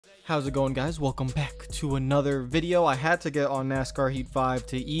How's it going, guys? Welcome back to another video. I had to get on NASCAR Heat 5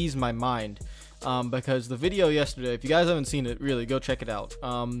 to ease my mind because the video yesterday, if you guys haven't seen it, really go check it out.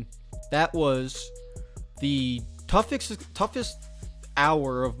 That was the toughest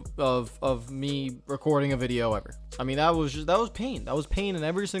hour of me recording a video ever. I mean, that was pain. That was pain in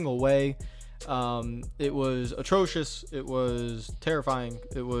every single way. It was atrocious. It was terrifying.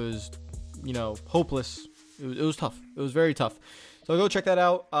 It was, hopeless. It was tough. It was very tough. So go check that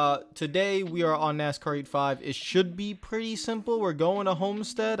out. Today we are on NASCAR Heat 5. It should be pretty simple. We're going to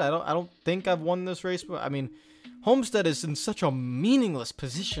Homestead. I don't think I've won this race, but I mean, Homestead is in such a meaningless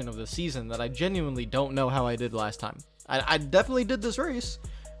position of the season that I genuinely don't know how I did last time. I definitely did this race.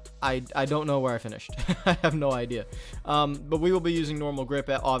 I don't know where I finished. I have no idea. But we will be using normal grip,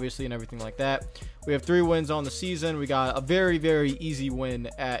 obviously, and everything like that. We have 3 wins on the season. We got a very, very easy win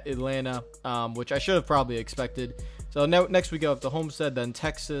at Atlanta, which I should have probably expected. So next we go up to Homestead, then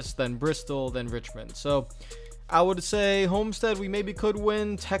Texas, then Bristol, then Richmond. So I would say Homestead we maybe could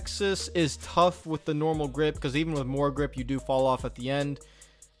win. Texas is tough with the normal grip because even with more grip you do fall off at the end.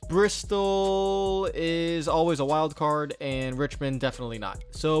 Bristol is always a wild card, and Richmond definitely not.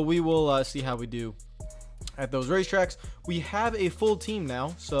 So we will see how we do at those racetracks. We have a full team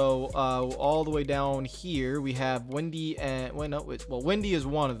now, so all the way down here we have Wendy and Wendy is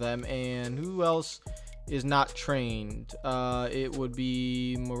one of them, and who else is not trained? It would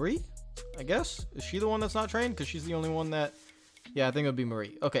be Marie, I guess. Is she the one that's not trained? Because she's the only one that, yeah, I think it would be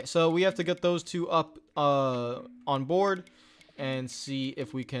Marie. Okay, so we have to get those two up on board and see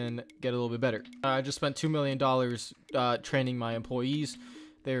if we can get a little bit better. I just spent $2 million training my employees.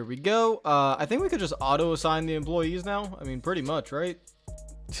 There we go. I think we could just auto assign the employees now. I mean, pretty much, right?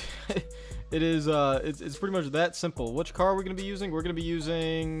 It is it's pretty much that simple. Which car are we going to be using? We're going to be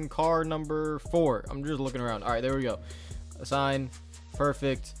using car number 4. I'm just looking around. All right, there we go. Assign.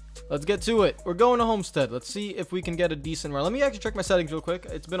 Perfect. Let's get to it. We're going to Homestead. Let's see if we can get a decent run. Let me actually check my settings real quick.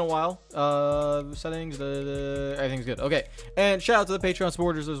 It's been a while. Settings, everything's good. Okay. And shout out to the Patreon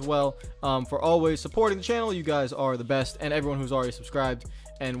supporters as well for always supporting the channel. You guys are the best, and everyone who's already subscribed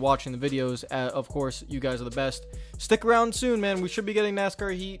and watching the videos, of course, you guys are the best. Stick around soon, man. We should be getting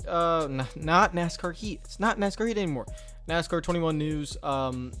NASCAR Heat. Not NASCAR Heat. It's not NASCAR Heat anymore. NASCAR 21 news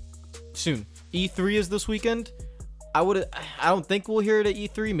soon. E3 is this weekend. I don't think we'll hear it at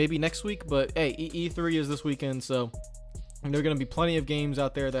E3. Maybe next week. But hey, E3 is this weekend, so there are going to be plenty of games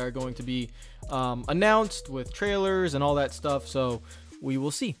out there that are going to be announced with trailers and all that stuff. So we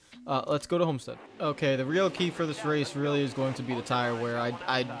will see. Let's go to Homestead. Okay, the real key for this race really is going to be the tire wear.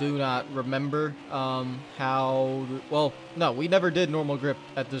 I do not remember well, no, we never did normal grip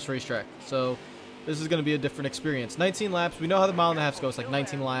at this racetrack, so this is going to be a different experience. 19 laps. We know how the mile and a half goes, like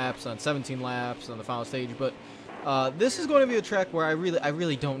 19 laps on 17 laps on the final stage, but this is going to be a track where I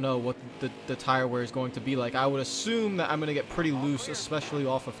really don't know what the tire wear is going to be like. I would assume that I'm going to get pretty loose, especially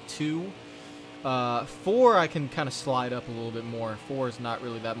off of 2. 4 I can kind of slide up a little bit more. 4 is not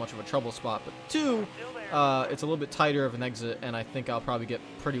really that much of a trouble spot, but 2 it's a little bit tighter of an exit, and I think I'll probably get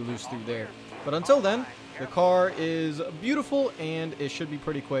pretty loose through there. But until then, the car is beautiful and it should be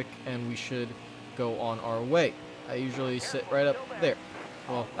pretty quick, and we should go on our way. I usually sit right up there.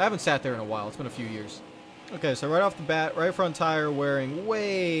 Well, I haven't sat there in a while. It's been a few years. Okay, so right off the bat, right front tire wearing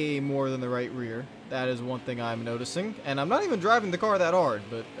way more than the right rear. That is one thing I'm noticing. And I'm not even driving the car that hard,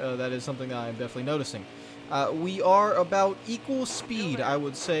 but that is something that I'm definitely noticing. We are about equal speed, I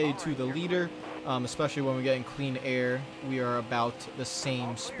would say, to the leader, especially when we're getting clean air. We are about the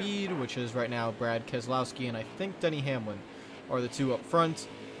same speed, which is right now Brad Keselowski and I think Denny Hamlin are the 2 up front.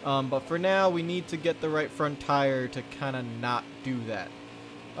 But for now, we need to get the right front tire to kind of not do that.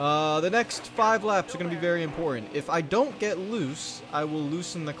 The next 5 laps are going to be very important. If I don't get loose, I will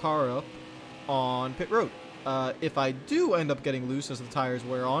loosen the car up on pit road. If I do end up getting loose as the tires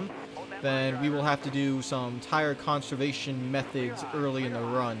wear on, then we will have to do some tire conservation methods early in the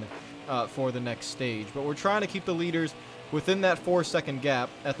run for the next stage. But we're trying to keep the leaders within that 4-second gap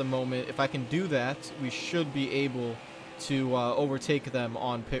at the moment. If I can do that, we should be able to overtake them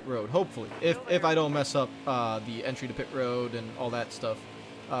on pit road, hopefully. If I don't mess up the entry to pit road and all that stuff.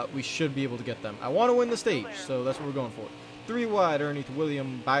 We should be able to get them. I want to win the stage, so that's what we're going for. 3 wide, Ernie to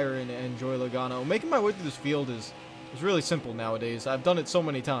William, Byron, and Joy Logano. Making my way through this field is really simple nowadays. I've done it so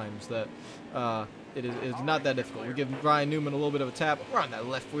many times that it is not that difficult. We give Ryan Newman a little bit of a tap. We're on that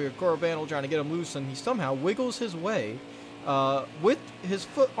left rear quarter panel trying to get him loose, and he somehow wiggles his way with his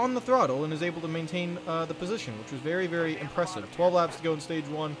foot on the throttle and is able to maintain the position, which was very, very impressive. 12 laps to go in stage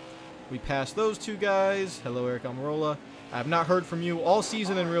 1. We passed those 2 guys. Hello, Eric Almirola. I have not heard from you all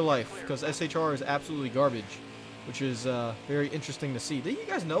season in real life because SHR is absolutely garbage. which is very interesting to see. Did you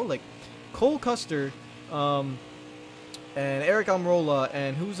guys know, like, Cole Custer, and Eric Almirola,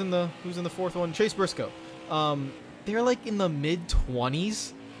 and who's in the fourth one? Chase Briscoe. They're like in the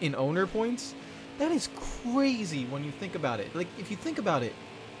mid-20s in owner points. That is crazy when you think about it. Like, if you think about it,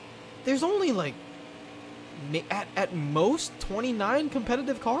 there's only like at most 29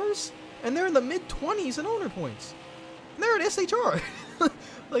 competitive cars, and they're in the mid-20s in owner points. And they're at SHR.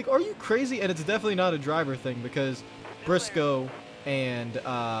 Like, are you crazy? And it's definitely not a driver thing, because Briscoe and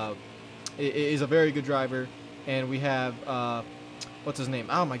is a very good driver, and we have what's his name?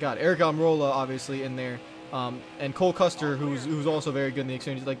 Oh my God, Eric Almirola obviously in there, and Cole Custer, who's also very good in the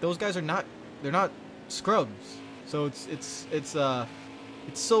Xfinity. Like, those guys are not, they're not scrubs. So it's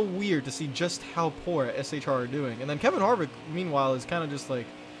so weird to see just how poor SHR are doing. And then Kevin Harvick, meanwhile, is kind of just like,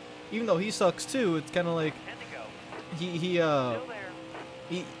 even though he sucks too, it's kind of like he's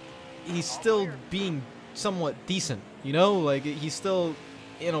still being somewhat decent, you know? Like, he's still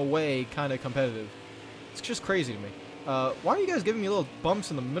in a way kind of competitive. It's just crazy to me. Why are you guys giving me little bumps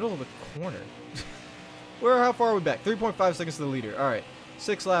in the middle of the corner? How far are we back? 3.5 seconds to the leader. All right,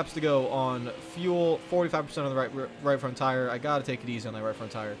 6 laps to go on fuel. 45% on the right front tire. I gotta take it easy on that right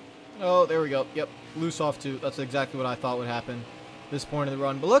front tire. Oh, there we go. Yep, loose off too. That's exactly what I thought would happen this point of the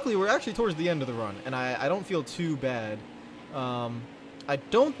run. But luckily, we're actually towards the end of the run, and I don't feel too bad. I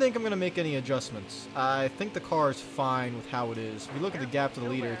don't think I'm gonna make any adjustments. I think the car is fine with how it is. If you look at the gap to the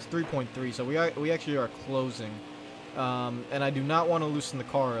leader, it's 3.3, so we actually are closing. And I do not want to loosen the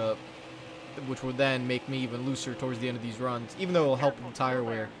car up, which would then make me even looser towards the end of these runs. Even though it'll help with the tire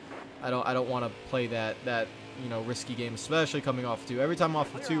wear, I don't want to play that you know, risky game, especially coming off 2. Every time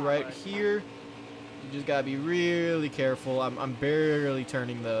off of 2 right here, you just gotta be really careful. I'm barely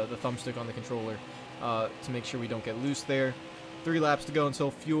turning the thumbstick on the controller to make sure we don't get loose there. 3 laps to go until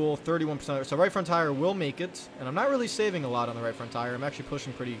fuel, 31%. So right front tire will make it, and I'm not really saving a lot on the right front tire. I'm actually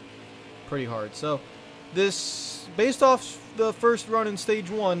pushing pretty hard. So this, based off the first run in stage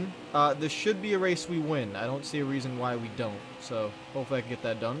 1, this should be a race we win. I don't see a reason why we don't. So hopefully I can get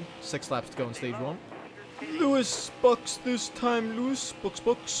that done. 6 laps to go in stage 1. Lewis Bucks this time. Lewis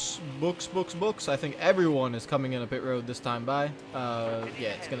Bucks. I think everyone is coming in a pit road this time by.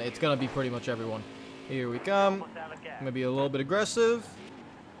 Yeah, it's gonna be pretty much everyone. Here we come. I'm gonna be a little bit aggressive,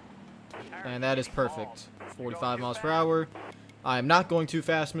 and that is perfect. 45 miles per hour. I am not going too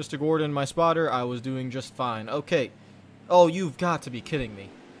fast, Mr. Gordon, my spotter. I was doing just fine. Okay. Oh, you've got to be kidding me.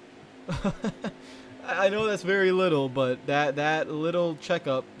 I know that's very little, but that little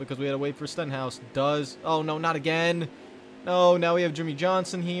checkup, because we had to wait for Stenhouse, does... Oh, no, not again. No, now we have Jimmy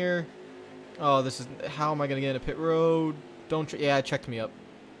Johnson here. Oh, this is... How am I going to get in a pit road? Yeah, it checked me up.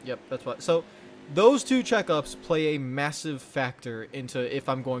 Yep, that's what... So, those 2 checkups play a massive factor into if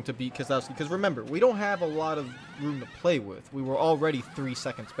I'm going to beat Keselowski. Because remember, we don't have a lot of room to play with. We were already 3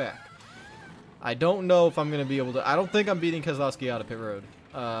 seconds back. I don't know if I'm going to be able to... I don't think I'm beating Keselowski out of pit road.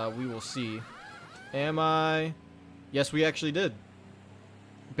 We will see. Am I? Yes, we actually did.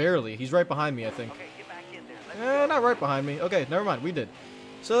 Barely. He's right behind me, I think. Not right behind me. Okay, never mind. We did.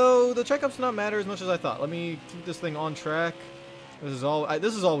 So, the checkups do not matter as much as I thought. Let me keep this thing on track. This is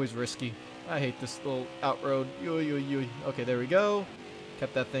always risky. I hate this little out road. Okay, there we go.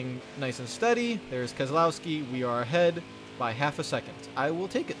 Kept that thing nice and steady. There's Keselowski. We are ahead by half a second. I will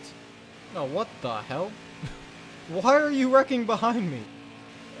take it. No, what the hell? Why are you wrecking behind me?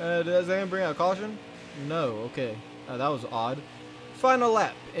 Does anyone bring out caution? No, okay. That was odd. Final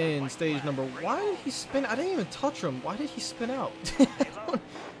lap in stage number... Why did he spin? I didn't even touch him. Why did he spin out?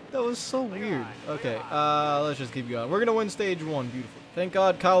 That was so weird. Okay, let's just keep going. We're going to win stage 1. Beautiful. Thank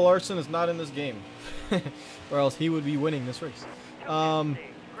God Kyle Larson is not in this game. Or else he would be winning this race.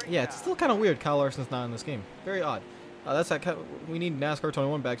 Yeah, it's still kind of weird Kyle Larson's not in this game. Very odd. That's that. We need NASCAR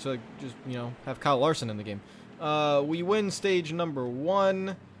 21 back so just, you know, have Kyle Larson in the game. We win stage number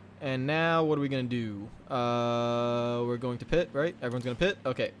 1. And now, what are we going to do? We're going to pit, right? Everyone's going to pit?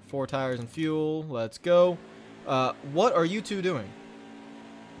 Okay, 4 tires and fuel. Let's go. What are you 2 doing?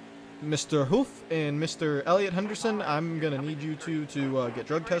 Mr. Hoof and Mr. Elliot Henderson, I'm going to need you 2 to get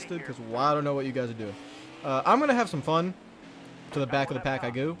drug tested, because I don't know what you guys are doing. I'm going to have some fun. To the back of the pack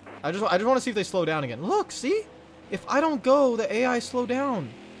I go. I just want to see if they slow down again. Look, see? If I don't go, the AI slow down.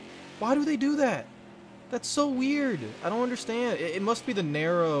 Why do they do that? That's so weird. I don't understand. It must be the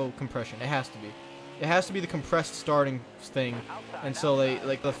narrow compression. It has to be. It has to be the compressed starting thing. And so they,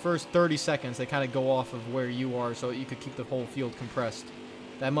 like, the first 30 seconds, they kind of go off of where you are so you could keep the whole field compressed.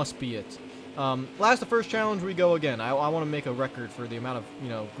 That must be it. The first challenge, we go again. I want to make a record for the amount of, you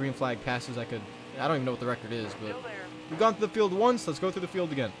know, green flag passes I could... I don't even know what the record is, but... We've gone through the field once. Let's go through the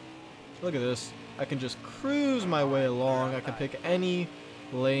field again. Look at this. I can just cruise my way along. I can pick any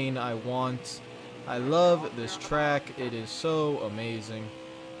lane I want. I love this track. It is so amazing.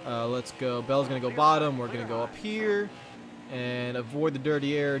 Let's go. Bell's going to go bottom. We're going to go up here and avoid the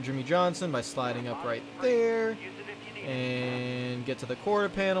dirty air of Jimmy Johnson by sliding up right there. And get to the quarter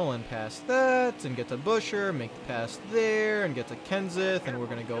panel and pass that. And get to Busher, make the pass there. And get to Kenseth. And we're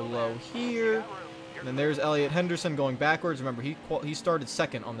going to go low here. And then there's Elliott Henderson going backwards. Remember, he started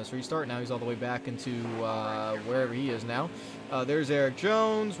second on this restart. Now he's all the way back into wherever he is now. There's Eric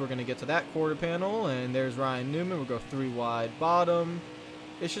Jones. We're going to get to that quarter panel. And there's Ryan Newman. We'll go 3 wide bottom.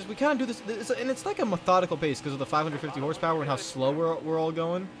 It's just, we kind of do this, and it's like a methodical pace because of the 550 horsepower and how slow we're all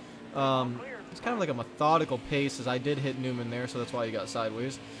going. It's kind of like a methodical pace, as I did hit Newman there, so that's why he got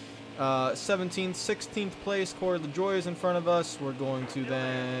sideways. 17th, 16th place. Corey LaJoy is in front of us. We're going to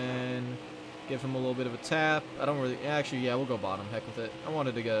then give him a little bit of a tap. I don't really... Actually, yeah, we'll go bottom. Heck with it. I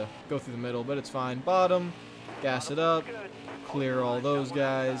wanted to go through the middle, but it's fine. Bottom. Gas it up. Clear all those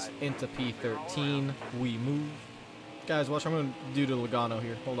guys. Into P13. We move. Guys, watch. I'm going to do to Logano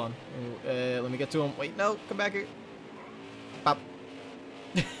here. Hold on. Let me get to him. Wait, no. Come back here. Pop.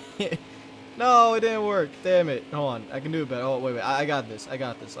 No, it didn't work. Damn it. Hold on. I can do it better. Oh, wait. I got this. I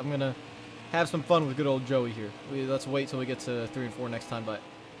got this. I'm going to have some fun with good old Joey here. Let's wait till we get to 3 and 4 next time, but...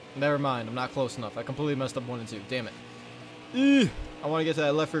 Never mind, I'm not close enough. I completely messed up 1 and 2. Damn it. I want to get to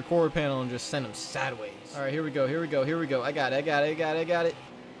that left rear quarter panel and just send him sideways. All right, here we go. I got it.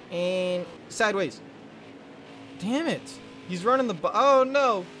 And sideways. Damn it. He's running the... Oh,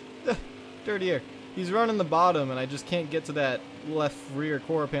 no. Dirty air. He's running the bottom, and I just can't get to that left rear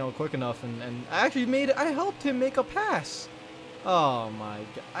quarter panel quick enough. And I actually I helped him make a pass. Oh, my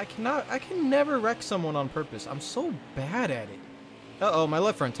God. I can never wreck someone on purpose. I'm so bad at it. Uh-oh, my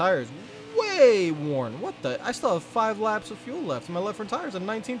left front tire is way worn. What the? I still have 5 laps of fuel left. My left front tire's at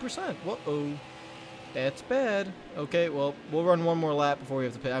 19%. Whoa-oh. That's bad. Okay, well, we'll run 1 more lap before we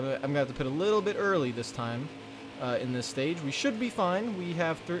have to pit. I'm going to have to pit a little bit early this time in this stage. We should be fine. We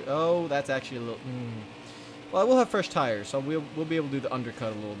have 3... Oh, that's actually a little... Well, we'll have fresh tires, so we'll be able to do the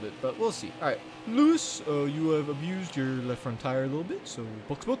undercut a little bit, but we'll see. All right, Lewis, you have abused your left front tire a little bit, so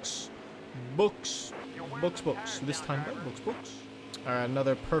books. This time, books. All right,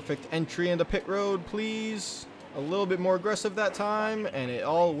 another perfect entry into pit road, please. A little bit more aggressive that time, and it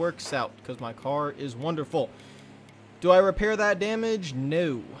all works out because my car is wonderful. Do I repair that damage?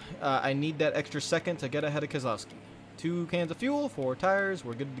 No. I need that extra second to get ahead of Keselowski. 2 cans of fuel, 4 tires,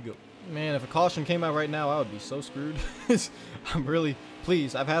 we're good to go. Man, if a caution came out right now, I would be so screwed. I'm really...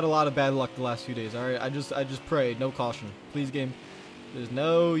 Please, I've had a lot of bad luck the last few days, all right? I just pray, no caution. Please, game. There's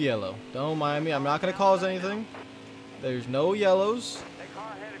no yellow. Don't mind me. I'm not going to cause anything. There's no yellows.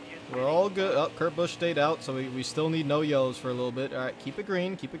 We're all good. Oh, Kurt Busch stayed out, so we still need no yellows for a little bit. All right, keep it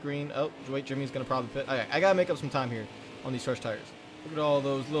green. Oh, wait, Jimmy's going to probably pit. All right, I got to make up some time here on these fresh tires. Look at all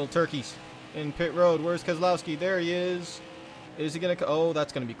those little turkeys in pit road. Where's Keselowski? There he is. Is he going to... Oh,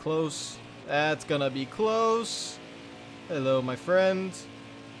 that's going to be close. That's going to be close. Hello, my friend.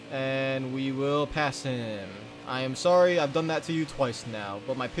 And we will pass him. I am sorry, I've done that to you twice now,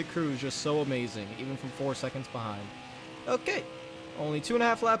 but my pit crew is just so amazing, even from 4 seconds behind. Okay, only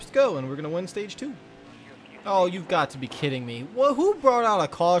 2.5 laps to go, and we're going to win stage 2. Oh, you've got to be kidding me. Well, who brought out a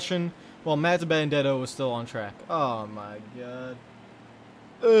caution while Matt Bandetto was still on track? Oh, my God.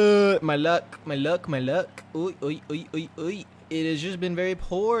 My luck. Oy. It has just been very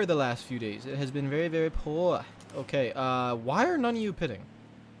poor the last few days. It has been very, very poor. Okay, why are none of you pitting?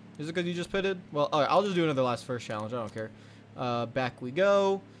 Is it because you just pitted? Well, alright, I'll just do another last first challenge. I don't care. Back we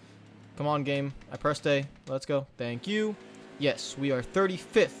go. Come on, game. I pressed A. Let's go. Thank you. Yes, we are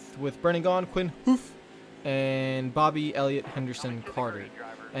 35th with Brennan Gaughan, Quinn Hoof, and Bobby Elliott Henderson Carter.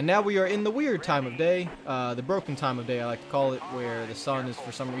 And now we are in the weird time of day, the broken time of day I like to call it, where the sun is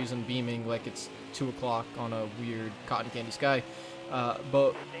for some reason beaming like it's 2 o'clock on a weird cotton candy sky.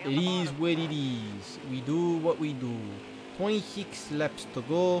 But it is what it is. We do what we do. 26 laps to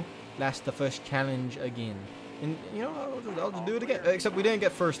go. Last the first challenge again. And, you know, I'll just do it again. Except we didn't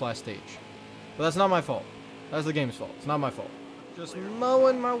get first last stage. But that's not my fault. That's the game's fault. It's not my fault. Just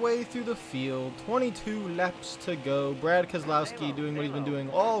mowing my way through the field. 22 laps to go. Brad Keselowski doing what he's been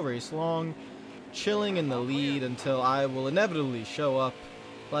doing all race long. Chilling in the lead until I will inevitably show up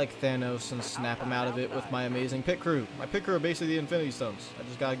like Thanos and snap him out of it with my amazing pit crew. My pit crew are basically the Infinity Stones. I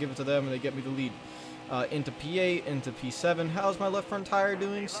just gotta give it to them and they get me the lead. Into P8, into P7. How's my left front tire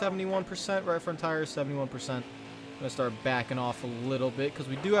doing? 71%. Right front tire, 71%. I'm gonna start backing off a little bit because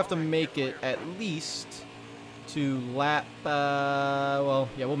we do have to make it at least to lap. Well,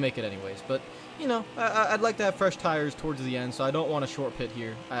 yeah, we'll make it anyways. But you know, I'd like to have fresh tires towards the end, so I don't want a short pit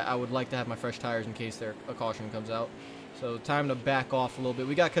here. I would like to have my fresh tires in case a caution comes out. So time to back off a little bit.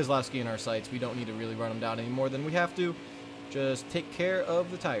 We got Keselowski in our sights. We don't need to really run him down any more than we have to. Just take care of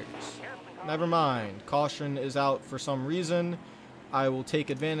the tires. Never mind. Caution is out for some reason. I will take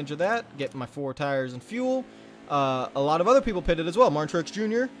advantage of that, get my 4 tires and fuel. A lot of other people pitted as well. Martin Truex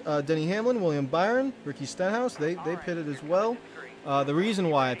Jr., Denny Hamlin, William Byron, Ricky Stenhouse, they pitted as well. The reason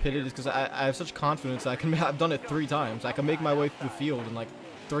why I pitted is because I have such confidence that I've done it 3 times. I can make my way through the field in like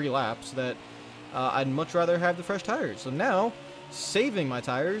 3 laps that I'd much rather have the fresh tires. So now, saving my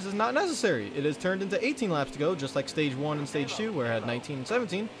tires is not necessary. It has turned into 18 laps to go, just like Stage 1 and Stage 2, where I had 19 and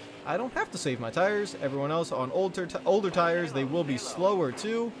 17. I don't have to save my tires. Everyone else on older tires, they will be slower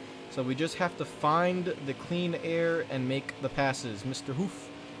too. So we just have to find the clean air and make the passes. Mr. Hoof,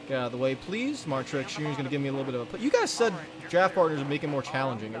 get out of the way, please. Martin Truex Jr. is going to give me a little bit of a... You guys said draft partners would make it more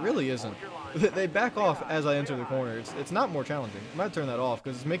challenging. It really isn't. They back off as I enter the corner. It's not more challenging. I might turn that off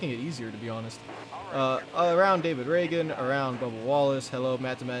because it's making it easier, to be honest. Around David Reagan, around Bubba Wallace. Hello,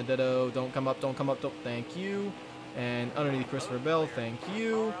 Matt DiMandetto. Don't come up, don't come up. Don't. Thank you. And underneath Christopher Bell, thank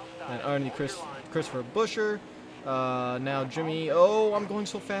you. And underneath Christopher Buescher. Now Jimmy. Oh, I'm going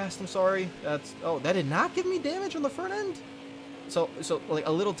so fast. I'm sorry. Oh, that did not give me damage on the front end. So like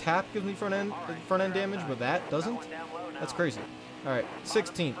a little tap gives me front end damage, but that doesn't. That's crazy. All right,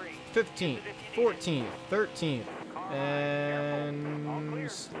 16th, 15th, 14th, 13th,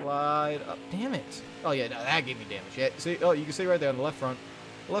 and slide up. Damn it. Oh yeah, no, that gave me damage. Yeah, see. Oh, you can see right there on the left front.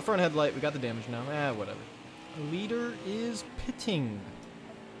 The left front headlight. We got the damage now. Whatever. Leader is pitting.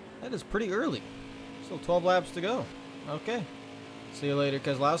 That is pretty early. Still 12 laps to go. Okay. See you later,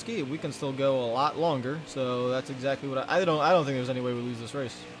 Keselowski. We can still go a lot longer, so that's exactly what I don't think there's any way we lose this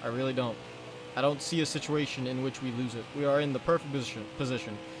race. I really don't. I don't see a situation in which we lose it. We are in the perfect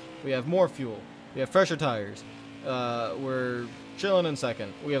position. We have more fuel. We have fresher tires. We're chilling in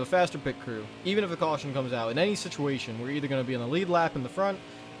second. We have a faster pit crew. Even if a caution comes out, in any situation, we're either going to be on the lead lap in the front,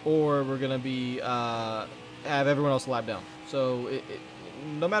 or we're going to be have everyone else lap down. So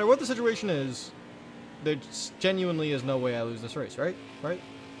no matter what the situation is, there genuinely is no way I lose this race, right? Right?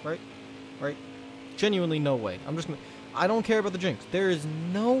 Genuinely no way. I don't care about the jinx. There is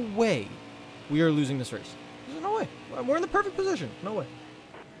no way we are losing this race. There's no way. We're in the perfect position. No way.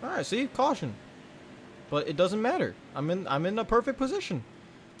 All right, see? Caution. But it doesn't matter. I'm in a perfect position.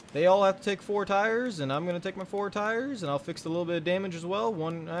 They all have to take 4 tires, and I'm going to take my 4 tires, and I'll fix a little bit of damage as well.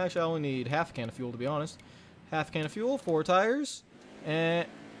 Actually, I only need half a can of fuel, to be honest. Half a can of fuel, 4 tires, and...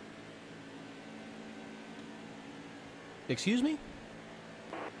 Excuse me?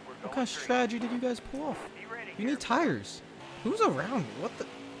 What kind of strategy did you guys pull off? You need tires. Who's around? What the...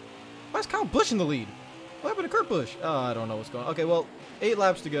 Why is Kyle Busch in the lead? What happened to Kurt Busch? Oh, I don't know what's going on. Okay, well, 8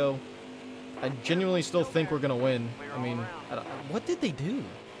 laps to go. I genuinely still think we're going to win. I mean, what did they do?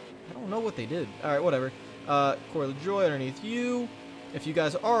 I don't know what they did. All right, whatever. Corey LaJoy underneath you. If you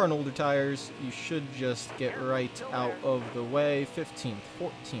guys are on older tires, you should just get right out of the way. 15th,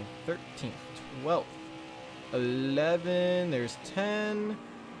 14th, 13th, 12th, 11. There's 10.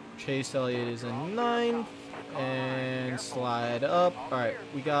 Chase Elliott is in 9th. And slide up. All right,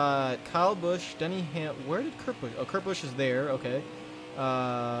 we got Kyle Busch, Denny Ham. Where did Kurt Busch? Oh, Kurt Busch is there. Okay.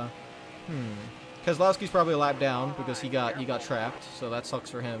 Keselowski's probably a lap down because he got trapped, so that sucks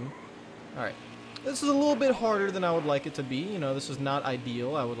for him. All right. This is a little bit harder than I would like it to be. You know, this is not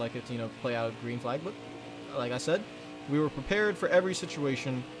ideal. I would like it to, play out a green flag, but like I said, we were prepared for every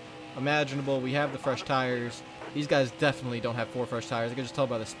situation imaginable. We have the fresh tires. These guys definitely don't have 4 fresh tires. I can just tell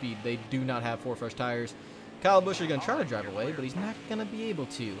by the speed. They do not have 4 fresh tires. Kyle Busch is going to try to drive away, but he's not going to be able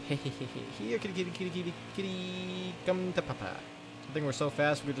to. Here, kitty, come to papa. I think we're so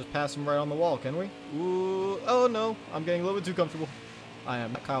fast we could just pass him right on the wall, can we? Ooh, oh no, I'm getting a little bit too comfortable. I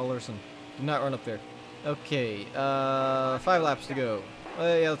am not Kyle Larson. Do not run up there. Okay, 5 laps to go.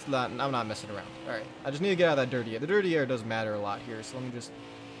 Yeah, I'm not messing around. All right, I just need to get out of that dirty air. The dirty air does matter a lot here, so let me just...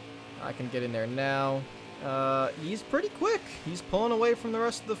 I can get in there now. He's pretty quick. He's pulling away from the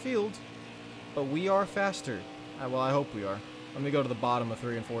rest of the field. But we are faster. Well, I hope we are. Let me go to the bottom of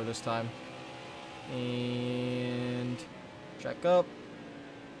 3 and 4 this time. And check up.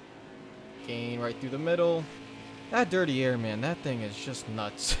 Gain right through the middle. That dirty air, man, that thing is just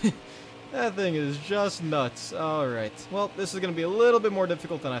nuts. That thing is just nuts. Alright. Well, this is going to be a little bit more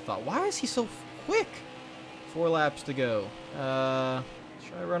difficult than I thought. Why is he so quick? 4 laps to go.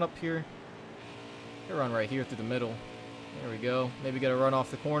 Should I run up here? I'll run right here through the middle. There we go. Maybe get a run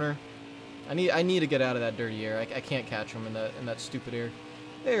off the corner. I need to get out of that dirty air. I can't catch him in that stupid air.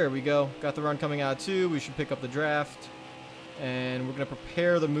 There we go. Got the run coming out too. We should pick up the draft. And we're going to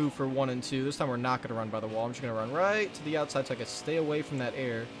prepare the move for 1 and 2. This time we're not going to run by the wall. I'm just going to run right to the outside so I can stay away from that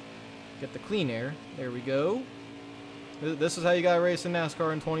air. Get the clean air. There we go. This is how you got to race in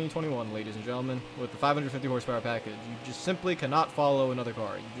NASCAR in 2021, ladies and gentlemen, with the 550 horsepower package. You just simply cannot follow another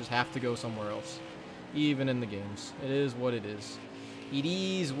car. You just have to go somewhere else, even in the games. It is what it is. It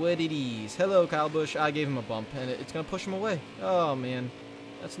is what it is. Hello, Kyle Busch. I gave him a bump, and it's going to push him away. Oh, man.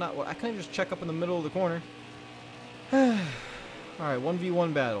 That's not what... I couldn't just check up in the middle of the corner. Alright,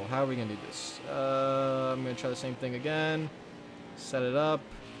 1v1 battle. How are we going to do this? I'm going to try the same thing again. Set it up.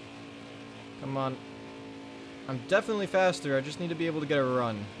 Come on. I'm definitely faster. I just need to be able to get a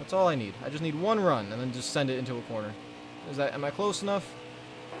run. That's all I need. I just need 1 run and then just send it into a corner. Am I close enough?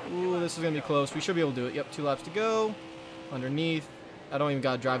 Ooh, this is going to be close. We should be able to do it. Yep, 2 laps to go. Underneath. I don't even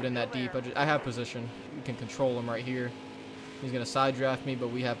got to drive it in that deep. I have position. We can control him right here. He's going to side draft me, but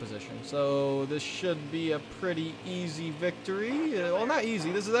we have position. So this should be a pretty easy victory. Well, not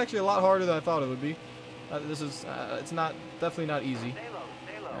easy. This is actually a lot harder than I thought it would be. It's definitely not easy.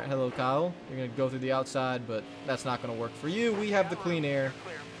 All right, hello, Kyle. You're going to go through the outside, but that's not going to work for you. We have the clean air,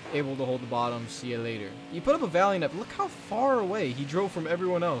 able to hold the bottom. See you later. You put up a valiant effort. Look how far away he drove from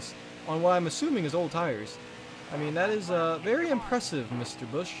everyone else on what I'm assuming is old tires. I mean, that is very impressive, Mr.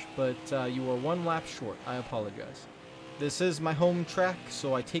 Busch, but you are 1 lap short. I apologize. This is my home track,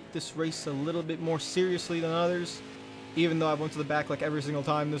 so I take this race a little bit more seriously than others, even though I went to the back like every single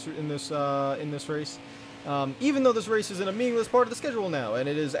time in this race. Even though this race is in a meaningless part of the schedule now, and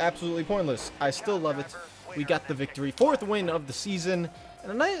it is absolutely pointless, I still love it. We got the victory, 4th win of the season.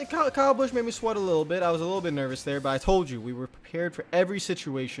 And Kyle Busch made me sweat a little bit. I was a little bit nervous there, but I told you, we were prepared for every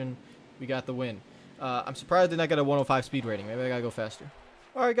situation. We got the win. I'm surprised I did not get a 105 speed rating. Maybe I gotta go faster.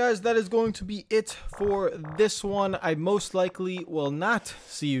 Alright guys, that is going to be it for this one. I most likely will not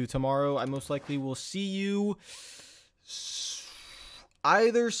see you tomorrow. I most likely will see you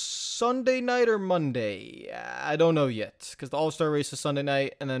either Sunday night or Monday. I don't know yet, because the All-Star race is Sunday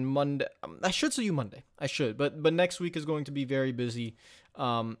night, and then Monday. I should see you Monday. I should, but next week is going to be very busy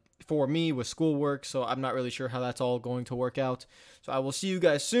for me with schoolwork, so I'm not really sure how that's all going to work out. So I will see you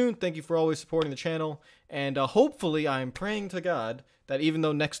guys soon. Thank you for always supporting the channel, and hopefully I'm praying to God that even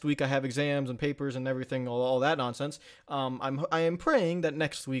though next week I have exams and papers and everything, all that nonsense, I am praying that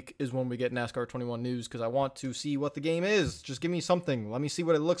next week is when we get NASCAR 21 news, because I want to see what the game is. Just give me something. Let me see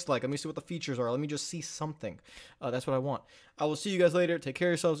what it looks like. Let me see what the features are. Let me just see something. That's what I want. I will see you guys later. Take care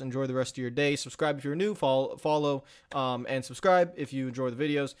of yourselves. Enjoy the rest of your day. Subscribe if you're new. Follow and subscribe if you enjoy the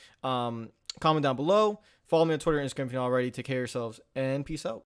videos. Comment down below. Follow me on Twitter and Instagram if you're not already. Take care of yourselves, and peace out.